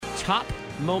top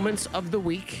moments of the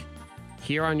week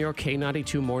here on your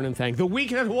K92 Morning Thang. The week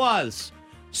that was.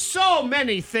 So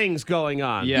many things going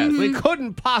on. Yes. We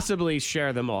couldn't possibly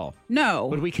share them all. No.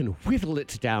 But we can whittle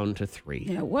it down to 3.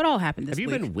 Yeah, what all happened this Have you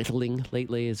week? been whittling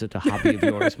lately? Is it a hobby of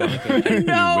yours, Monica?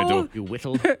 No. You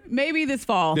whittle? Maybe this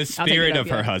fall. The I'll take spirit it of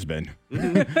up, her husband.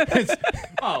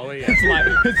 Oh, yeah.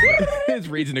 It's like his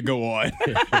reason to go on.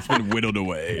 It's been whittled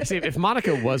away. See, if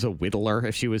Monica was a whittler,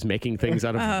 if she was making things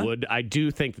out of wood, I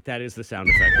do think that is the sound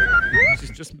effect.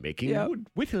 She's just making wood,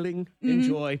 whittling.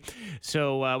 Enjoy.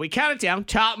 So we count it down,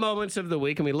 top moments of the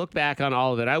week, and we look back on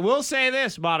all of it. I will say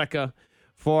this, Monica,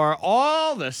 for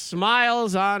all the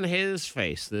smiles on his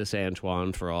face, this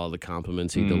Antoine, for all the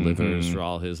compliments he delivers, for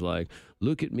all his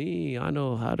look at me, I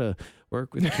know how to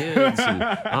work with kids, and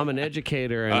I'm an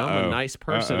educator, and I'm a nice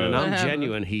person, and I'm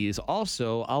genuine. He's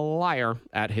also a liar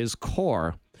at his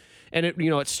core. And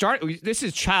this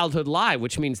is childhood lie,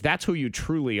 which means that's who you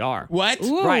truly are. What?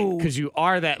 Ooh. Right, because you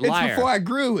are that liar. It's before I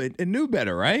grew and knew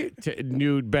better, right?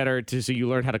 Knew better so you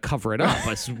learned how to cover it up.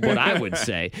 That's what I would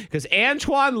say. Because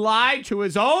Antoine lied to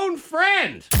his own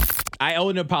friend. I owe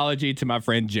an apology to my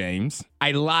friend James.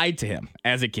 I lied to him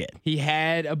as a kid. He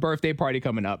had a birthday party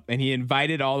coming up, and he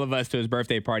invited all of us to his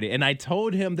birthday party. And I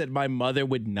told him that my mother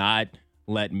would not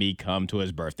let me come to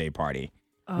his birthday party,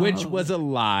 which was a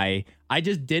lie. I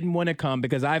just didn't want to come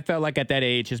because I felt like at that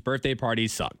age, his birthday party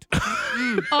sucked.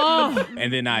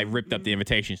 And then I ripped up the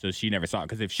invitation so she never saw it.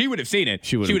 Because if she would have seen it,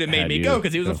 she would have made me go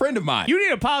because he was a friend of mine. You need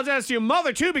to apologize to your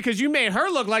mother, too, because you made her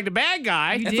look like the bad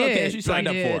guy. You That's did. okay. She signed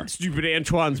up for it. Stupid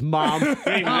Antoine's mom.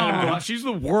 She's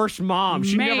the worst mom.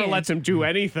 She never Man. lets him do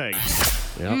anything.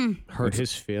 Yep. Hurt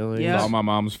his feelings. Yeah. It's all my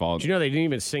mom's fault. Do you know they didn't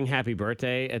even sing happy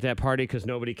birthday at that party because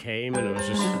nobody came, and it was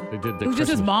just they did the It was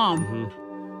just his Christmas- mom.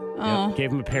 Yep.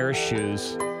 Gave him a pair of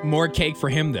shoes. More cake for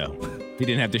him, though. He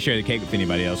didn't have to share the cake with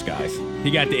anybody else, guys.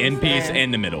 He got the end piece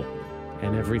and the middle.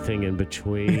 And everything in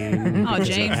between. Oh, Because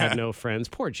James. I had no friends.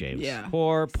 Poor James. Yeah.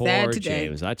 Poor Sad today.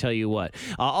 James. I tell you what.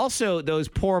 Also, those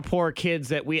poor kids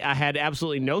that I had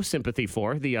absolutely no sympathy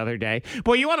for the other day.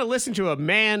 Boy, you want to listen to a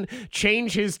man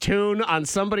change his tune on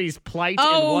somebody's plight in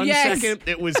 1 second?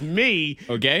 It was me.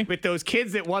 Okay. With those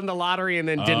kids that won the lottery and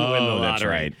then didn't win the lottery. That's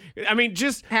right. I mean,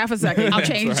 just Half a second. I'll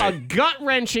change. a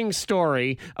gut-wrenching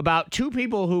story about 2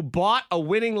 people who bought a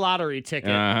winning lottery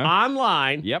ticket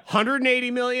online,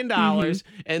 $180 million,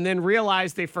 and then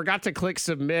realized they forgot to click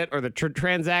submit or the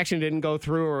transaction didn't go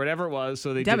through or whatever it was.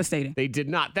 So Devastating. They did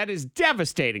not. That is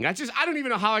devastating. I don't even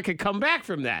know how I could come back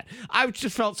from that. I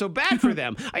just felt so bad for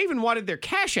them. I even wanted their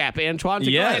Cash App, Antoine,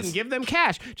 to go ahead and give them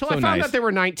cash. Till I found out they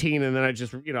were 19, and then I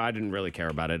just, I didn't really care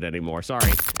about it anymore.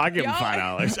 Sorry. I'll give them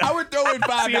 $5. I would throw in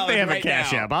 $5 See if they have right a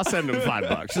Cash now. App. I'll send them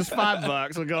 $5. Just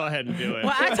 $5. We'll go ahead and do it.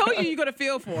 Well, I told you you're going to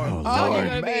feel for him. Lord,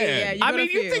 man. I mean,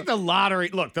 you think the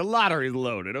lottery's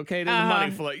loaded, okay? There's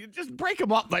money flow. You just break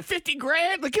them up like 50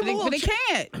 grand. Like, give them a But little.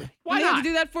 they can't. Why they not? have to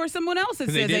do that for someone else that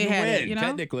Because says they didn't had win, it, you know?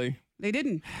 technically. They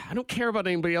didn't. I don't care about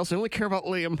anybody else. I only care about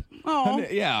Liam. Oh.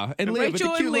 Yeah. And Liam, with a Rachel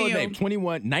cute and little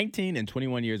Liam. name. 19 and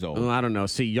 21 years old. Well, I don't know.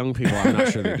 See, young people, I'm not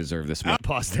sure they deserve this much.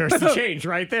 Pause. There's the change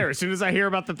right there. As soon as I hear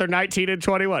about that they're 19 and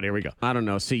 21, here we go. I don't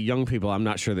know. See, young people, I'm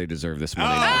not sure they deserve this money.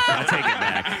 I'll take it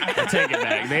back. I'll take it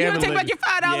back. You want to take back your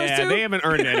 $5 too? They haven't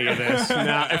earned any of this.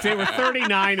 Now, if they were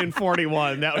 39 and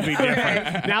 41, that would be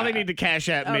different. Now they need to cash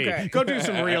at me. Okay. Go do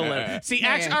some real living. See,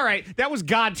 actually, all right, that was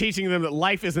God teaching them that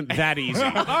life isn't that easy.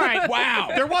 All right, Wow.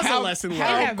 There was a lesson learned.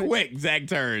 How quick Zach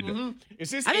turned. Is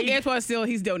this I think Antoine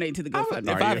he's donating to the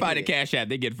GoFundMe. If I find a Cash App,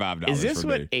 they get $5. Is this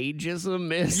from what me.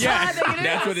 ageism is? Yes, I think it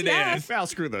that's is, what it yes. is. Well,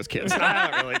 screw those kids. I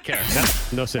don't really care.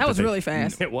 No sympathy. That was really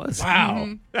fast. It was.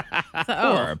 Wow.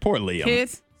 Poor Liam.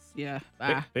 Kids? Yeah.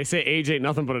 Bye. They say age ain't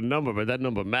nothing but a number, but that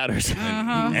number matters.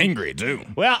 Angry, too.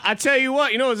 Well, I tell you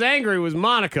what, who was angry was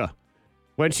Monica.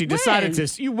 When she decided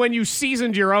when you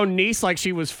seasoned your own niece like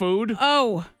she was food.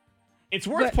 Oh. It's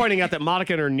worth pointing out that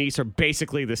Monica and her niece are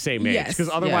basically the same age. Yes, Because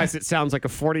otherwise it sounds like a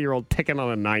 40-year-old picking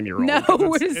on a 9-year-old. No,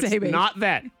 we're the It's same age. not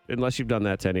that. Unless you've done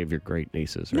that to any of your great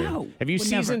nieces. Right? No, Have you would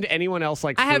seasoned anyone else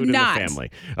like I food have in not. the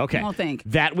family? Okay. I don't think.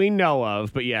 That we know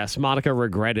of. But yes, Monica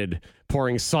regretted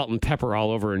pouring salt and pepper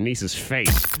all over her niece's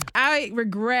face. I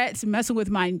regret messing with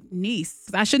my niece.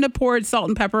 I shouldn't have poured salt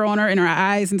and pepper on her in her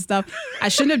eyes and stuff. I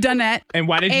shouldn't have done that. And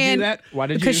why did you do that? Why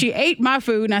did Because she ate my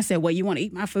food, and I said, well, you want to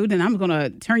eat my food? Then I'm going to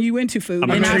turn you into food.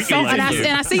 gonna And I, treat you like food.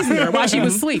 and I seasoned her while she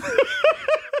was asleep.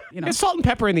 And salt and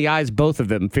pepper in the eyes, both of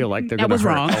them feel like they're That going to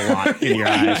was hurt wrong. a lot in your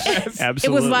eyes. Absolutely. It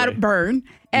was a lot of burn.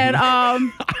 And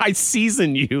I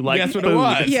season you like That's what food. it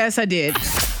was. yes, I did.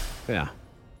 Yeah.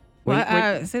 Well,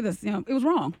 I say this, it was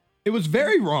wrong. It was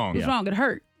very wrong. It was wrong. It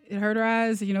hurt. It hurt her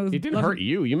eyes. You know, It didn't hurt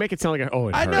you. You make it sound like, it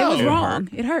hurt. I know. It was It wrong.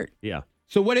 It hurt. Yeah.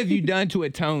 So what have you done to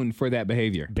atone for that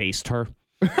behavior? Based her.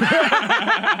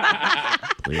 I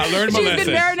learned my She's lesson.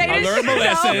 been marinated. I learned my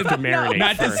lesson. To marinate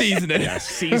Not to first. season it. Yes,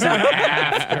 season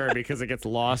after because it gets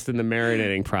lost in the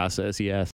marinating process. Yes.